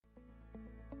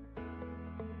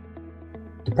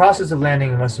The process of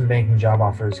landing investment banking job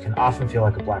offers can often feel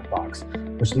like a black box,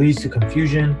 which leads to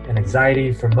confusion and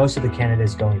anxiety for most of the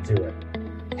candidates going through it.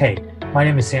 Hey, my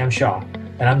name is Sam Shiah,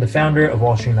 and I'm the founder of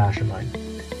Wall Street Mastermind.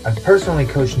 I've personally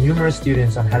coached numerous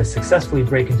students on how to successfully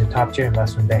break into top-tier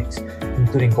investment banks,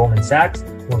 including Goldman Sachs,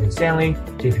 Morgan Stanley,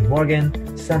 JP Morgan,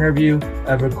 Centerview,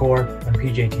 Evercore, and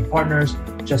PJT Partners,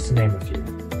 just to name a few.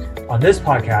 On this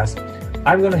podcast,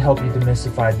 I'm going to help you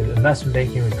demystify the investment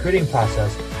banking recruiting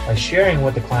process by sharing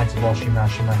what the clients of Wall Street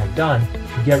Mastermind have done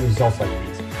to get results like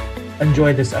these.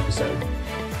 Enjoy this episode.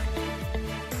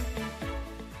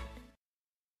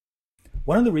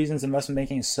 One of the reasons investment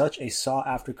banking is such a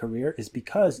sought-after career is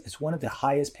because it's one of the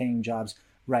highest paying jobs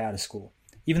right out of school.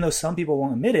 Even though some people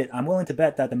won't admit it, I'm willing to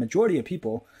bet that the majority of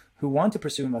people who want to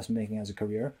pursue investment banking as a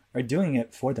career are doing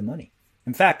it for the money.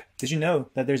 In fact, did you know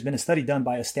that there's been a study done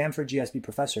by a Stanford GSB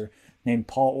professor named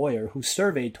Paul Oyer who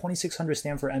surveyed 2,600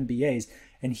 Stanford MBAs,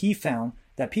 and he found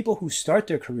that people who start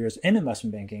their careers in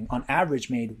investment banking on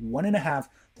average made $1.5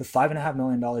 to $5.5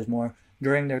 million more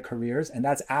during their careers, and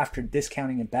that's after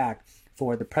discounting it back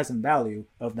for the present value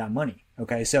of that money.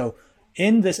 Okay, so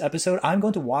in this episode, I'm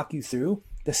going to walk you through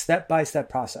the step-by-step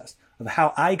process of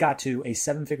how I got to a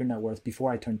seven-figure net worth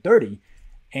before I turned 30.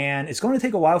 And it's going to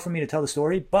take a while for me to tell the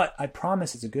story, but I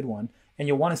promise it's a good one, and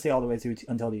you'll want to stay all the way through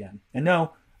until the end. And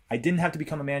no, I didn't have to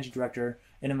become a managing director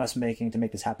in investment banking to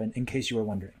make this happen, in case you were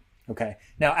wondering. Okay.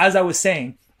 Now, as I was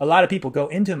saying, a lot of people go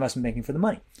into investment banking for the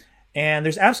money. And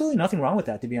there's absolutely nothing wrong with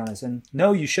that, to be honest. And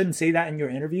no, you shouldn't say that in your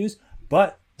interviews,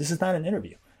 but this is not an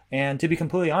interview. And to be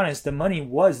completely honest, the money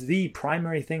was the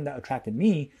primary thing that attracted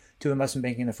me to investment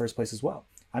banking in the first place as well.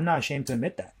 I'm not ashamed to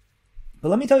admit that. But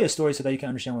let me tell you a story so that you can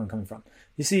understand where I'm coming from.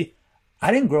 You see,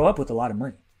 I didn't grow up with a lot of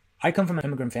money. I come from an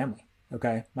immigrant family,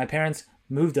 okay? My parents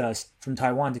moved us from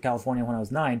Taiwan to California when I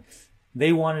was 9.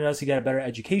 They wanted us to get a better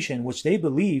education, which they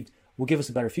believed would give us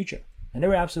a better future. And they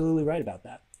were absolutely right about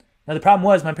that. Now, the problem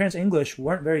was my parents' English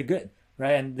weren't very good,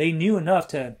 right? And they knew enough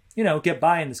to, get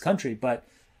by in this country, but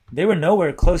they were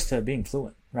nowhere close to being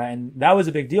fluent, right? And that was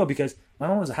a big deal because my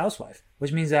mom was a housewife,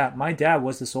 which means that my dad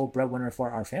was the sole breadwinner for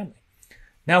our family.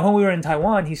 Now, when we were in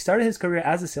Taiwan, he started his career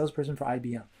as a salesperson for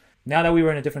IBM. Now that we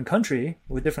were in a different country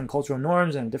with different cultural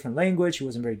norms and a different language he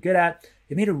wasn't very good at,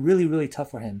 it made it really, really tough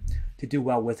for him to do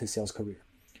well with his sales career.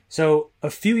 So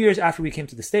a few years after we came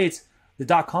to the States, the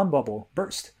dot-com bubble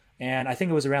burst. And I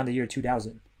think it was around the year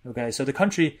 2000. Okay, so the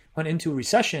country went into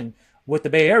recession with the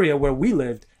Bay Area where we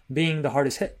lived being the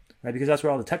hardest hit, right? Because that's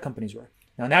where all the tech companies were.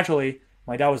 Now, naturally,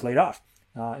 my dad was laid off.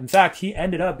 In fact, he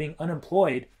ended up being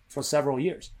unemployed for several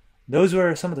years. Those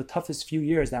were some of the toughest few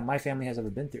years that my family has ever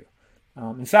been through.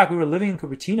 In fact, we were living in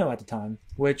Cupertino at the time,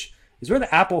 which is where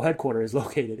the Apple headquarters is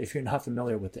located, if you're not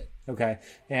familiar with it, okay?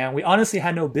 And we honestly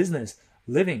had no business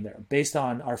living there based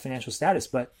on our financial status,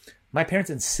 but my parents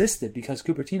insisted because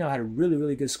Cupertino had a really,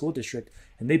 really good school district,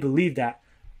 and they believed that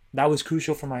that was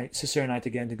crucial for my sister and I to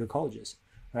get into good colleges,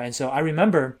 right? And so I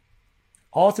remember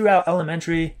all throughout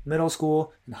elementary, middle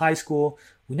school, and high school,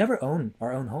 we never owned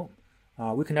our own home.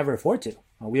 We could never afford to.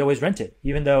 We always rented,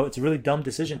 even though it's a really dumb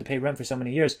decision to pay rent for so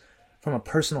many years from a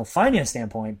personal finance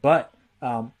standpoint, but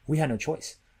we had no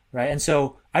choice, right? And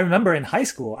so I remember in high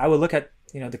school, I would look at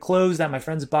the clothes that my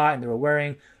friends bought and they were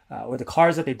wearing, or the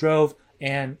cars that they drove,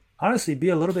 and honestly be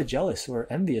a little bit jealous or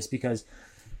envious because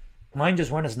mine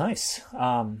just weren't as nice.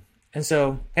 And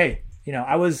so, hey,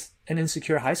 I was an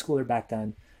insecure high schooler back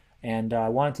then, and I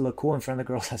wanted to look cool in front of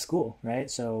the girls at school, right?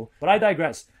 So, but I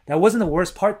digress. That wasn't the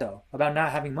worst part, though, about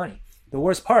not having money. The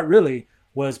worst part really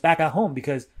was back at home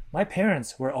because my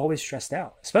parents were always stressed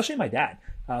out, especially my dad,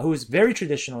 who was very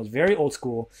traditional, was very old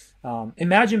school.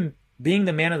 Imagine being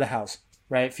the man of the house,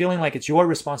 right? Feeling like it's your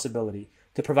responsibility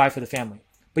to provide for the family,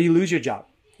 but you lose your job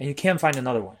and you can't find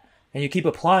another one. And you keep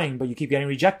applying, but you keep getting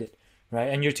rejected, right?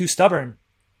 And you're too stubborn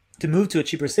to move to a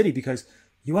cheaper city because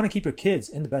you want to keep your kids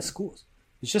in the best schools.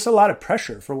 It's just a lot of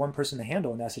pressure for one person to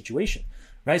handle in that situation,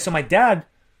 right? So my dad,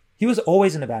 he was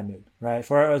always in a bad mood, right?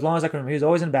 For as long as I can remember, he was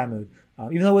always in a bad mood,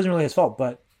 even though it wasn't really his fault,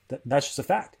 but that's just a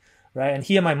fact, right? And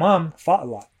he and my mom fought a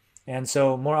lot. And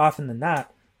so more often than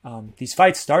not, these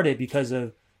fights started because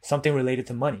of something related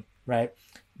to money, right?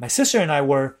 My sister and I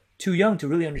were too young to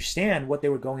really understand what they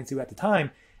were going through at the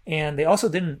time. And they also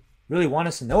didn't really want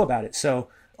us to know about it. So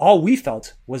all we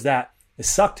felt was that it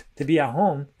sucked to be at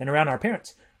home and around our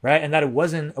parents, right? And that it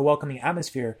wasn't a welcoming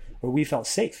atmosphere where we felt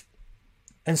safe.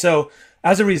 And so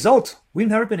as a result, we've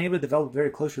never been able to develop a very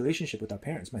close relationship with our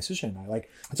parents, my sister and I. Like,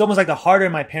 it's almost like the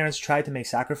harder my parents tried to make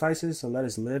sacrifices to let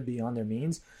us live beyond their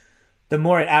means, the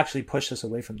more it actually pushed us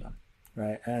away from them,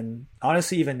 right? And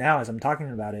honestly, even now, as I'm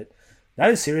talking about it, that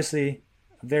is seriously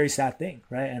a very sad thing,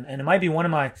 right? And it might be one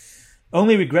of my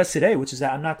only regrets today, which is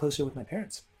that I'm not closer with my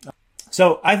parents.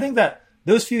 So I think that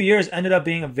those few years ended up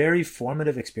being a very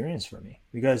formative experience for me,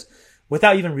 because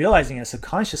without even realizing it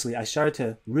subconsciously, I started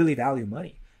to really value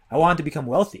money. I wanted to become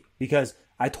wealthy because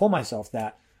I told myself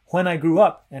that when I grew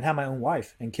up and had my own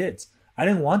wife and kids, I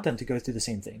didn't want them to go through the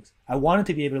same things. I wanted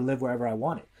to be able to live wherever I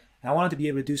wanted. And I wanted to be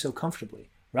able to do so comfortably.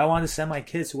 Or I wanted to send my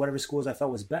kids to whatever schools I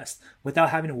felt was best without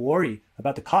having to worry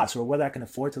about the cost or whether I can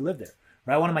afford to live there.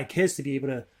 Or I wanted my kids to be able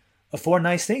to afford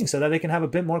nice things so that they can have a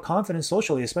bit more confidence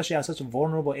socially, especially at such a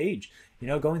vulnerable age,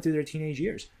 going through their teenage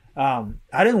years. I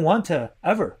didn't want to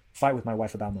ever fight with my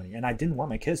wife about money, and I didn't want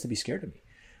my kids to be scared of me,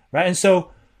 right? And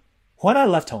so when I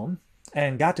left home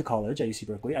and got to college at UC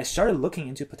Berkeley, I started looking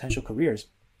into potential careers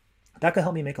that could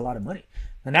help me make a lot of money.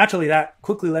 And naturally, that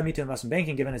quickly led me to investment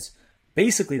banking, given it's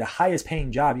basically the highest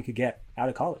paying job you could get out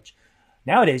of college.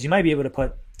 Nowadays, you might be able to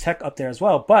put tech up there as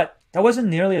well, but that wasn't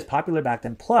nearly as popular back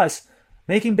then. Plus,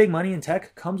 making big money in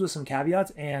tech comes with some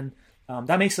caveats, and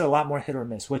that makes it a lot more hit or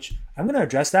miss, which I'm going to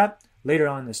address that later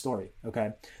on in the story,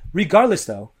 okay? Regardless,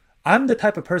 though, I'm the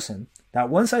type of person that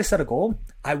once I set a goal,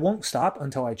 I won't stop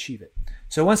until I achieve it.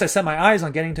 So once I set my eyes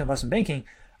on getting into investment banking,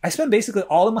 I spent basically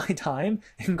all of my time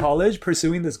in college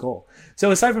pursuing this goal. So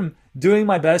aside from doing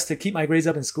my best to keep my grades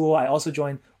up in school, I also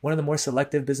joined one of the more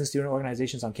selective business student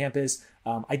organizations on campus.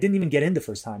 I didn't even get in the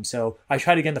first time. So I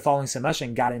tried again the following semester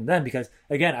and got in then because,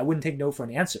 again, I wouldn't take no for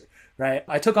an answer, right?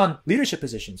 I took on leadership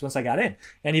positions once I got in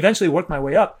and eventually worked my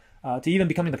way up to even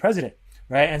becoming the president,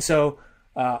 right? And so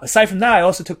aside from that, I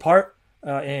also took part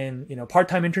in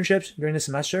part-time internships during the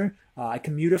semester. I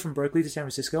commuted from Berkeley to San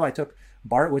Francisco. I took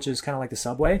BART, which is kind of like the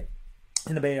subway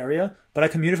in the Bay Area, but I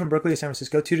commuted from Berkeley to San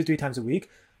Francisco 2 to 3 times a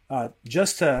week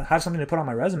just to have something to put on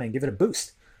my resume and give it a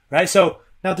boost, right? So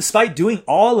now, despite doing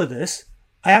all of this,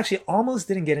 I actually almost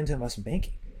didn't get into investment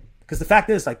banking because the fact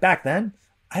is, like back then,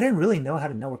 I didn't really know how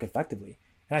to network effectively,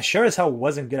 and I sure as hell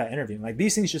wasn't good at interviewing. Like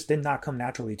these things just did not come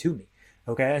naturally to me,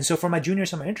 okay? And so for my junior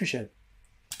summer internship,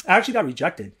 I actually got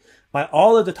rejected by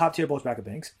all of the top tier bulge bracket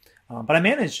banks. But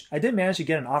I did manage to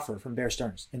get an offer from Bear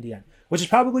Stearns in the end, which is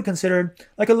probably considered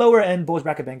like a lower end bulge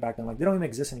bracket bank back then. Like they don't even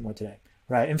exist anymore today,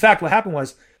 right? In fact, what happened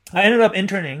was I ended up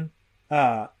interning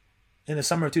in the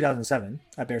summer of 2007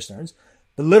 at Bear Stearns.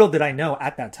 But little did I know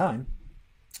at that time,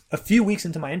 a few weeks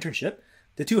into my internship,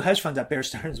 the two hedge funds at Bear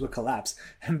Stearns would collapse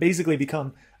and basically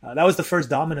become, that was the first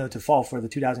domino to fall for the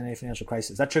 2008 financial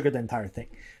crisis. That triggered the entire thing,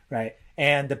 right?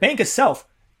 And the bank itself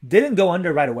didn't go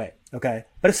under right away, okay?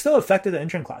 But it still affected the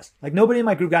intern class. Like nobody in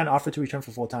my group got an offer to return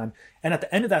for full time. And at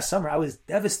the end of that summer, I was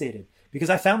devastated because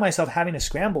I found myself having to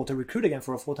scramble to recruit again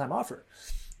for a full-time offer.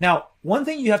 Now, one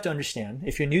thing you have to understand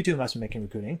if you're new to investment banking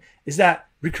recruiting is that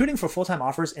recruiting for full-time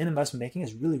offers in investment banking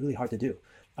is really, really hard to do.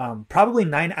 Probably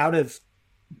 9 out of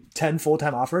 10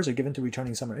 full-time offers are given to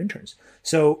returning summer interns.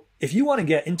 So if you want to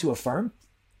get into a firm,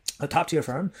 a top-tier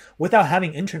firm, without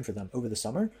having interned for them over the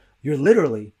summer, you're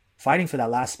literally fighting for that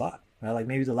last spot, right? Like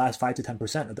maybe the last 5 to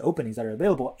 10% of the openings that are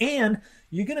available. And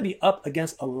you're going to be up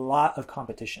against a lot of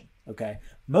competition, okay?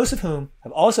 Most of whom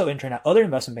have also interned at other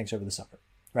investment banks over the summer,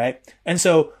 right? And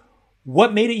so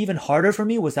what made it even harder for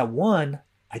me was that one,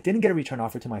 I didn't get a return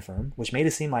offer to my firm, which made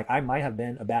it seem like I might have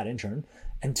been a bad intern.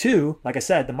 And two, like I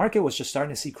said, the market was just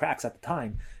starting to see cracks at the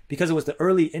time because it was the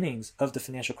early innings of the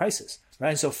financial crisis, right?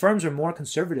 And so firms are more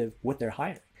conservative with their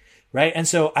hiring, right? And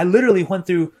so I literally went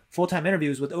through full-time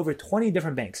interviews with over 20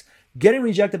 different banks, getting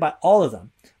rejected by all of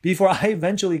them before I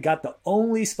eventually got the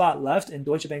only spot left in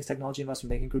Deutsche Bank's technology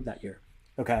investment banking group that year,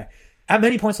 okay? At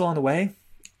many points along the way,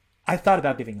 I thought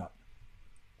about giving up.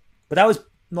 But that was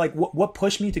like what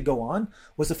pushed me to go on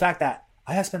was the fact that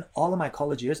I had spent all of my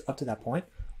college years up to that point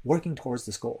working towards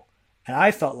this goal. And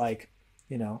I felt like,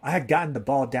 I had gotten the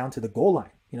ball down to the goal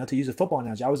line, to use a football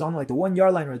analogy. I was on like the 1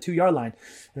 yard line or the 2 yard line.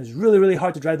 It was really, really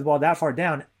hard to drive the ball that far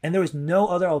down. And there was no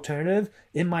other alternative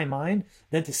in my mind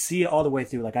than to see it all the way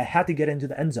through. Like I had to get into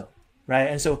the end zone, right?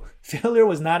 And so failure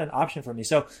was not an option for me.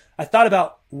 So I thought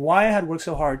about why I had worked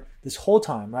so hard this whole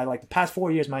time, right? Like the past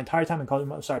 4 years, my entire time in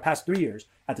college, past 3 years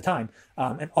at the time,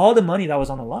 and all the money that was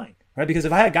on the line, right? Because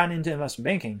if I had gotten into investment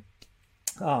banking,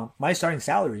 my starting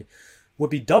salary would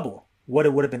be double what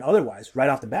it would have been otherwise right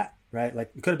off the bat, right?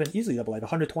 Like it could have been easily double, like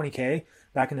 120K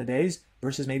back in the days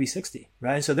versus maybe 60,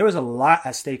 right? And so there was a lot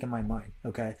at stake in my mind,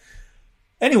 okay?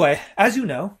 Anyway, as you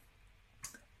know,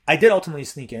 I did ultimately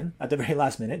sneak in at the very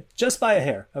last minute, just by a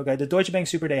hair, okay? The Deutsche Bank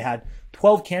Super Day had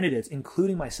 12 candidates,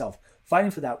 including myself,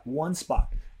 fighting for that one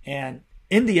spot. And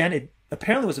in the end, it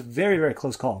apparently was a very, very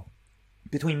close call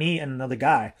between me and another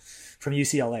guy from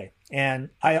UCLA. And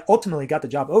I ultimately got the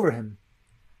job over him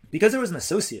because there was an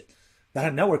associate that I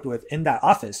networked with in that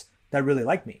office that really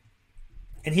liked me.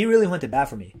 And he really went to bat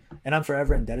for me, and I'm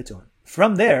forever indebted to him.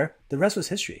 From there, the rest was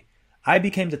history. I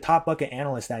became the top bucket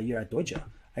analyst that year at Deutsche.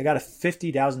 I got a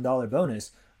 $50,000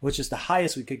 bonus, which is the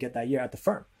highest we could get that year at the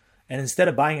firm. And instead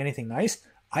of buying anything nice,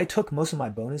 I took most of my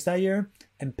bonus that year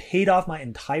and paid off my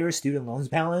entire student loans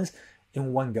balance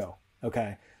in one go.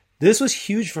 Okay. This was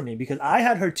huge for me because I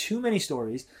had heard too many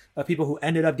stories of people who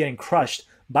ended up getting crushed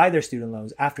by their student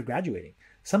loans after graduating.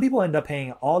 Some people end up paying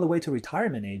it all the way to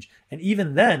retirement age. And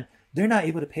even then, they're not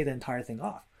able to pay the entire thing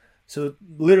off. So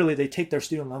literally they take their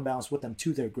student loan balance with them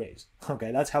to their graves.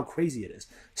 Okay. That's how crazy it is.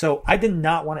 So I did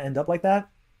not want to end up like that.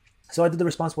 So I did the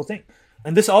responsible thing.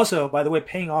 And this also, by the way,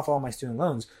 paying off all my student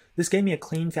loans, this gave me a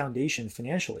clean foundation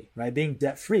financially, right? Being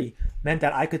debt-free meant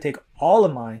that I could take all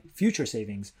of my future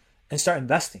savings and start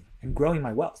investing and growing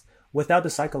my wealth without the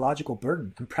psychological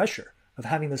burden and pressure of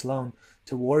having this loan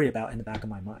to worry about in the back of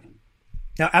my mind.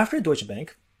 Now, after Deutsche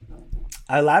Bank,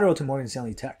 I lateraled to Morgan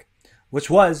Stanley Tech, which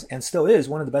was and still is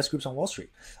one of the best groups on Wall Street.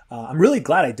 I'm really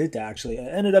glad I did that, actually.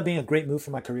 It ended up being a great move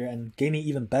for my career and gave me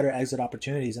even better exit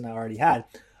opportunities than I already had.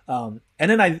 And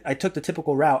then I took the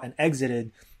typical route and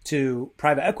exited to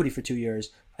private equity for 2 years,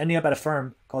 ending up at a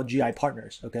firm called GI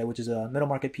Partners, okay, which is a middle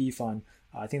market PE fund.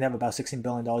 I think they have about $16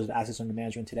 billion of assets under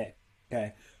management today.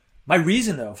 Okay. My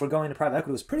reason, though, for going to private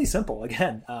equity was pretty simple.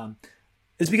 Again,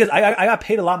 it's because I got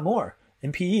paid a lot more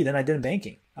in PE than I did in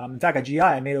banking. In fact, at GI,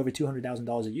 I made over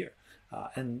 $200,000 a year.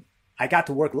 And I got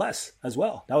to work less as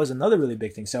well. That was another really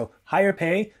big thing. So higher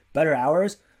pay, better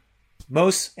hours.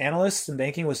 Most analysts in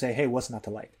banking would say, hey, what's not to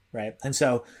like, right? And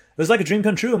so it was like a dream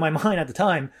come true in my mind at the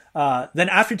time. Then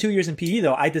after 2 years in PE,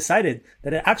 though, I decided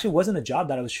that it actually wasn't a job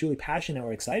that I was truly passionate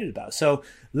or excited about. So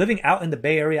living out in the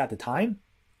Bay Area at the time,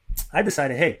 I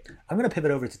decided, hey, I'm going to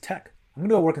pivot over to tech. I'm going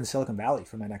to go work in Silicon Valley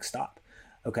for my next stop.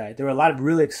 Okay. There were a lot of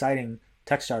really exciting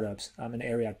tech startups in the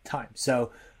area at the time.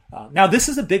 So now this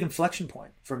is a big inflection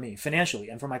point for me financially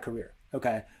and for my career.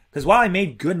 Okay. Because while I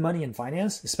made good money in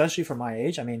finance, especially for my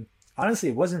age, I mean, honestly,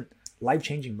 it wasn't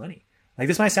life-changing money. Like,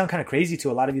 this might sound kind of crazy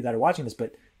to a lot of you that are watching this,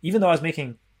 but even though I was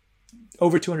making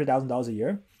over $200,000 a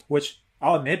year, which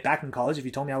I'll admit back in college, if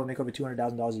you told me I would make over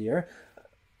 $200,000 a year,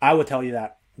 I would tell you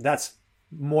that that's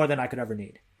more than I could ever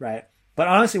need, right? But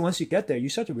honestly, once you get there, you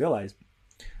start to realize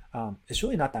it's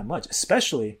really not that much,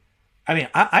 especially, I mean,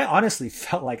 I honestly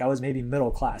felt like I was maybe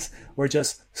middle class or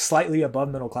just slightly above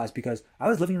middle class because I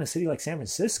was living in a city like San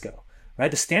Francisco. Right?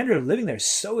 The standard of living there is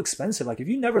so expensive. Like, if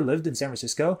you never lived in San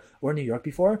Francisco or New York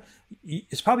before,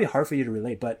 it's probably hard for you to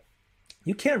relate, but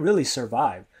you can't really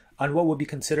survive on what would be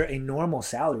considered a normal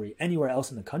salary anywhere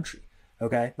else in the country.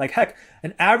 Okay. Like, heck,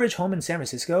 an average home in San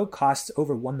Francisco costs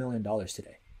over $1 million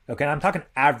today. Okay. And I'm talking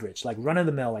average, like run of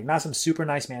the mill, like not some super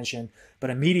nice mansion, but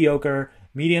a mediocre,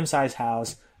 medium-sized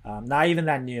house, not even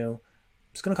that new.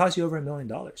 It's going to cost you over $1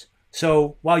 million.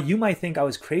 So while you might think I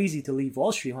was crazy to leave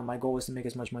Wall Street when my goal was to make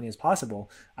as much money as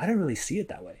possible, I didn't really see it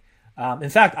that way. In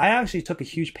fact, I actually took a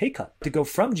huge pay cut to go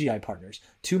from GI Partners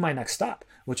to my next stop,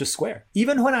 which was Square.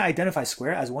 Even when I identified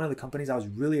Square as one of the companies I was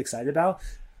really excited about,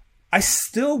 I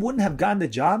still wouldn't have gotten the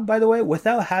job, by the way,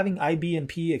 without having IB and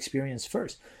PE experience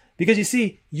first. Because you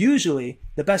see, usually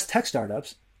the best tech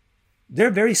startups, they're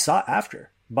very sought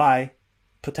after by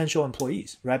potential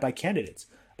employees, right? By candidates,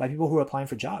 by people who are applying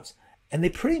for jobs. And they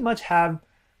pretty much have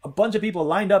a bunch of people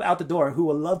lined up out the door who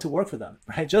would love to work for them,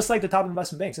 right? Just like the top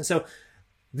investment banks. And so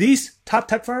these top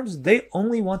tech firms, they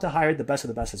only want to hire the best of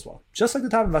the best as well. Just like the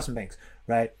top investment banks,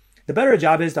 right? The better a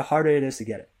job is, the harder it is to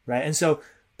get it, right? And so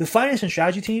the finance and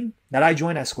strategy team that I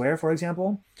joined at Square, for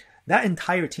example, that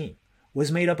entire team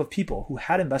was made up of people who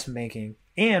had investment banking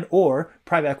and or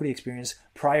private equity experience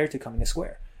prior to coming to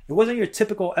Square. It wasn't your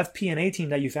typical FP&A team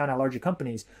that you found at larger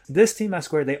companies. This team at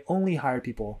Square, they only hired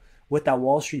people with that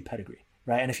Wall Street pedigree,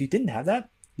 right? And if you didn't have that,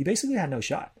 you basically had no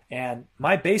shot. And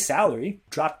my base salary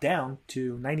dropped down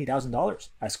to $90,000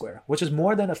 at Square, which is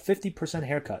more than a 50%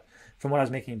 haircut from what I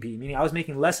was making in PE, meaning I was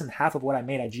making less than half of what I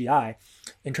made at GI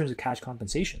in terms of cash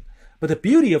compensation. But the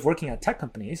beauty of working at tech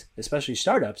companies, especially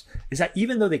startups, is that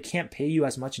even though they can't pay you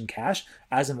as much in cash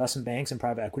as investment banks and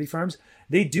private equity firms,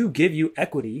 they do give you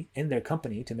equity in their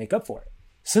company to make up for it.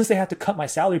 Since they had to cut my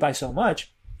salary by so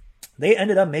much, they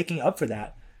ended up making up for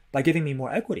that by giving me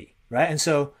more equity, right? And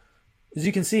so, as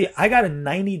you can see, I got a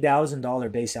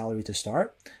 $90,000 base salary to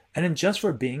start. And then just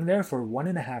for being there for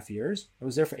 1.5 years, I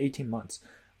was there for 18 months,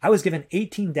 I was given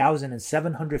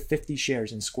 18,750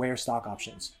 shares in Square stock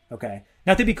options, okay?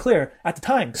 Now, to be clear, at the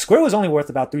time, Square was only worth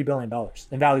about $3 billion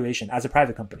in valuation as a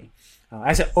private company.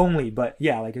 I said only, but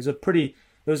yeah, like it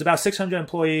was about 600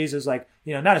 employees. It was like,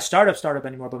 not a startup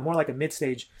anymore, but more like a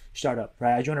mid-stage startup,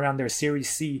 right? I joined around their Series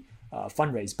C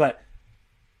fundraise. But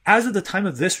as of the time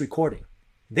of this recording,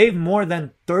 they've more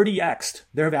than 30x'd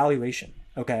their valuation.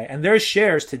 Okay. And their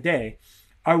shares today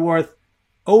are worth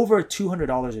over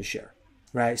 $200 a share,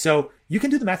 right? So you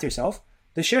can do the math yourself.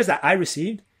 The shares that I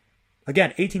received,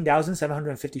 again,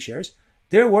 18,750 shares,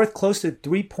 they're worth close to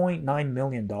 $3.9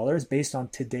 million based on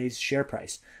today's share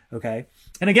price. Okay.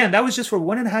 And again, that was just for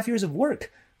 1.5 years of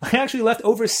work. I actually left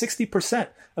over 60%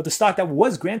 of the stock that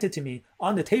was granted to me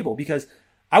on the table because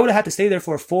I would have had to stay there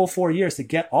for a full 4 years to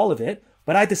get all of it.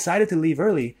 But I decided to leave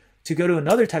early to go to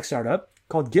another tech startup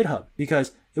called GitHub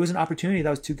because it was an opportunity that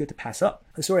was too good to pass up.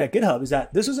 The story at GitHub is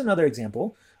that this was another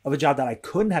example of a job that I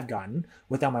couldn't have gotten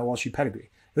without my Wall Street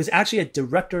pedigree. It was actually a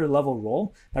director level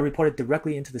role that reported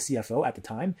directly into the CFO at the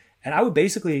time. And I would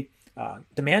basically,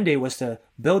 the mandate was to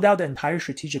build out the entire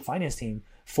strategic finance team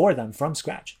for them from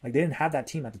scratch. Like they didn't have that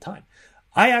team at the time.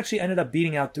 I actually ended up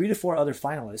beating out 3 to 4 other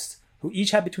finalists who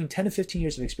each had between 10 to 15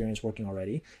 years of experience working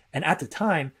already. And at the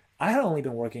time, I had only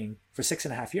been working for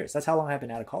 6.5 years. That's how long I've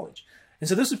been out of college. And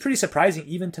so this was pretty surprising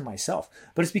even to myself,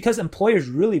 but it's because employers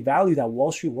really value that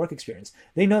Wall Street work experience.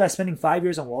 They know that spending 5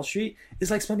 years on Wall Street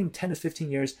is like spending 10 to 15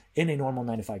 years in a normal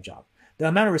 9-to-5 job. The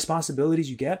amount of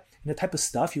responsibilities you get and the type of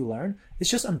stuff you learn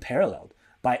is just unparalleled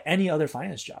by any other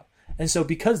finance job. And so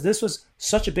because this was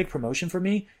such a big promotion for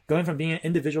me, going from being an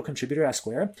individual contributor at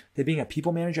Square to being a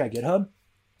people manager at GitHub,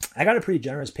 I got a pretty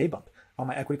generous pay bump on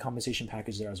my equity compensation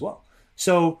package there as well.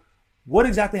 So what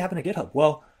exactly happened at GitHub?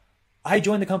 Well, I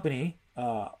joined the company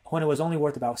when it was only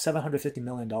worth about $750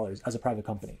 million as a private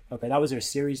company. Okay, that was their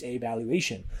Series A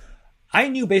valuation. I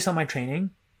knew based on my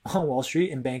training on Wall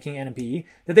Street in banking and in PE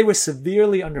that they were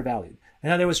severely undervalued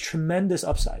and that there was tremendous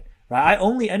upside. Right? I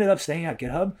only ended up staying at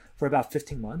GitHub for about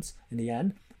 15 months in the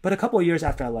end. But a couple of years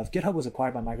after I left, GitHub was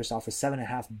acquired by Microsoft for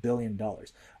 $7.5 billion,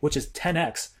 which is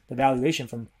 10x the valuation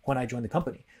from when I joined the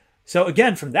company. So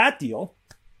again, from that deal,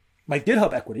 my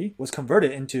GitHub equity was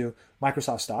converted into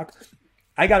Microsoft stock.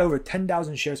 I got over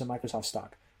 10,000 shares of Microsoft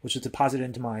stock, which was deposited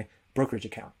into my brokerage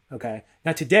account. Okay.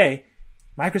 Now today,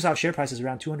 Microsoft share price is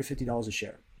around $250 a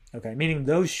share. Okay. Meaning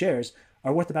those shares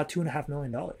are worth about $2.5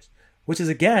 million, which is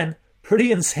again, pretty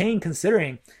insane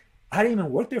considering I didn't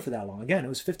even work there for that long. Again, it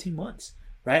was 15 months,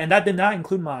 right? And that did not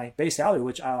include my base salary,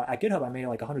 which at GitHub, I made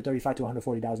like $135,000 to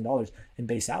 $140,000 in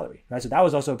base salary, right? So that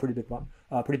was also a pretty big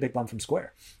bump from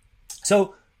Square.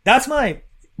 So that's my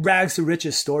rags to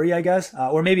riches story, I guess,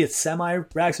 or maybe it's semi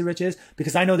rags to riches,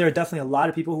 because I know there are definitely a lot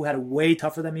of people who had it way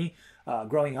tougher than me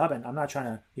growing up, and I'm not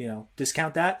trying to,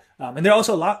 discount that. And there are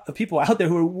also a lot of people out there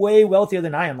who are way wealthier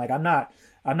than I am. Like I'm not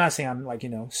saying I'm like,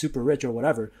 super rich or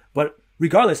whatever, but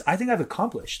regardless, I think I've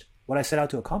accomplished what I set out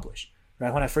to accomplish,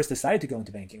 right? When I first decided to go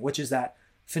into banking, which is that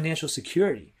financial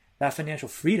security, that financial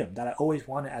freedom that I always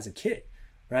wanted as a kid,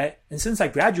 right? And since I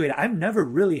graduated, I've never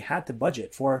really had to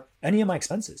budget for any of my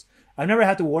expenses. I've never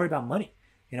had to worry about money.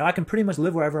 I can pretty much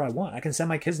live wherever I want. I can send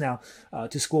my kids now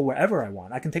to school wherever I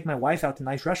want. I can take my wife out to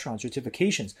nice restaurants or to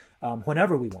vacations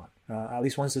whenever we want, at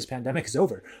least once this pandemic is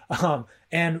over.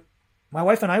 And my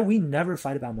wife and I, we never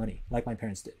fight about money like my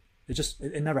parents did.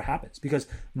 It never happens because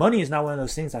money is not one of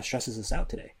those things that stresses us out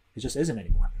today. It just isn't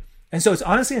anymore. And so it's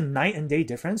honestly a night and day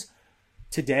difference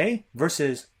today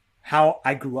versus how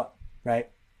I grew up, right?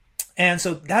 And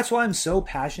so that's why I'm so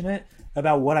passionate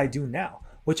about what I do now,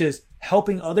 which is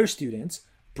helping other students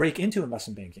break into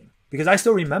investment banking. Because I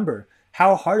still remember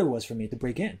how hard it was for me to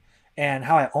break in and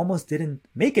how I almost didn't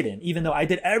make it in, even though I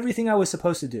did everything I was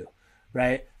supposed to do,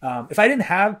 right? If I didn't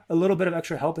have a little bit of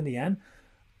extra help in the end,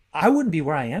 I wouldn't be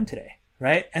where I am today,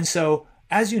 right? And so,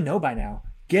 as you know by now,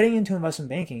 getting into investment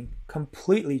banking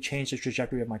completely changed the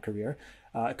trajectory of my career,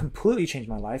 completely changed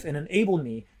my life, and enabled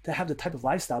me to have the type of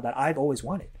lifestyle that I've always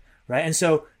wanted, right? And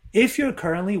so, if you're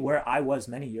currently where I was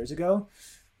many years ago,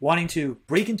 wanting to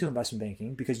break into investment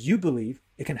banking because you believe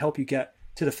it can help you get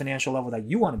to the financial level that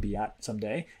you want to be at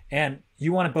someday, and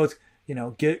you want to both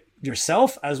get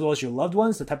yourself as well as your loved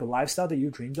ones the type of lifestyle that you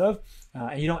dreamed of,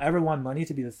 and you don't ever want money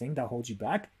to be the thing that holds you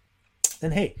back,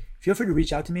 then hey, feel free to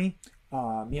reach out to me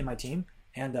and my team,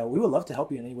 and we would love to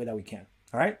help you in any way that we can.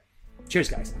 All right? Cheers,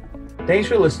 guys. Thanks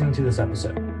for listening to this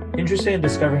episode. Interested in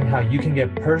discovering how you can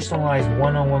get personalized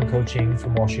one-on-one coaching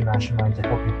from Wall Street Mastermind to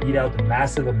help you beat out the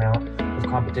massive amount of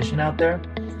competition out there?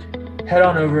 Head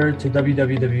on over to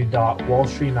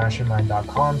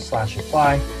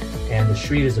www.wallstreetmastermind.com/apply, and the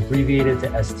street is abbreviated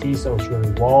to ST, so it's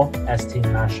really wall,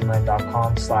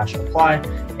 stmastermind.com/apply,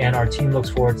 and our team looks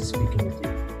forward to speaking with you.